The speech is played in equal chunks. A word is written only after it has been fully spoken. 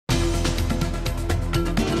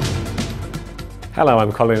Hello,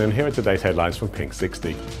 I'm Colin and here are today's headlines from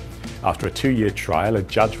Pinksixty. After a 2-year trial, a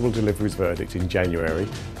judge will deliver his verdict in January,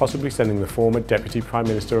 possibly sending the former Deputy Prime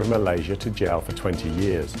Minister of Malaysia to jail for 20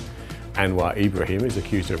 years. Anwar Ibrahim is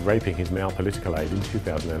accused of raping his male political aide in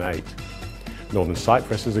 2008. Northern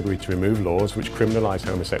Cyprus has agreed to remove laws which criminalise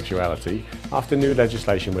homosexuality after new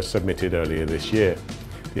legislation was submitted earlier this year.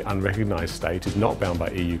 The unrecognised state is not bound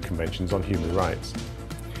by EU conventions on human rights.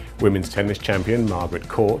 Women's tennis champion Margaret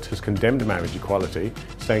Court has condemned marriage equality,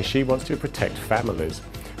 saying she wants to protect families.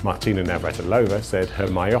 Martina Navratilova said her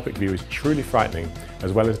myopic view is truly frightening,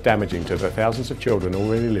 as well as damaging to the thousands of children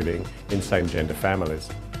already living in same-gender families.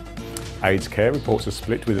 AIDS care reports a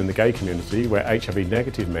split within the gay community where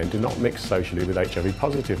HIV-negative men do not mix socially with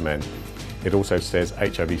HIV-positive men. It also says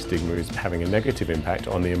HIV stigma is having a negative impact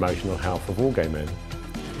on the emotional health of all gay men.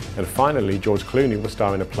 And finally, George Clooney will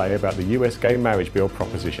star in a play about the US gay marriage bill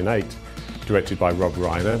Proposition 8. Directed by Rob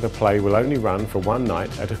Reiner, the play will only run for one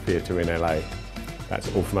night at a theatre in LA.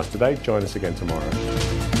 That's all from us today. Join us again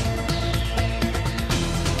tomorrow.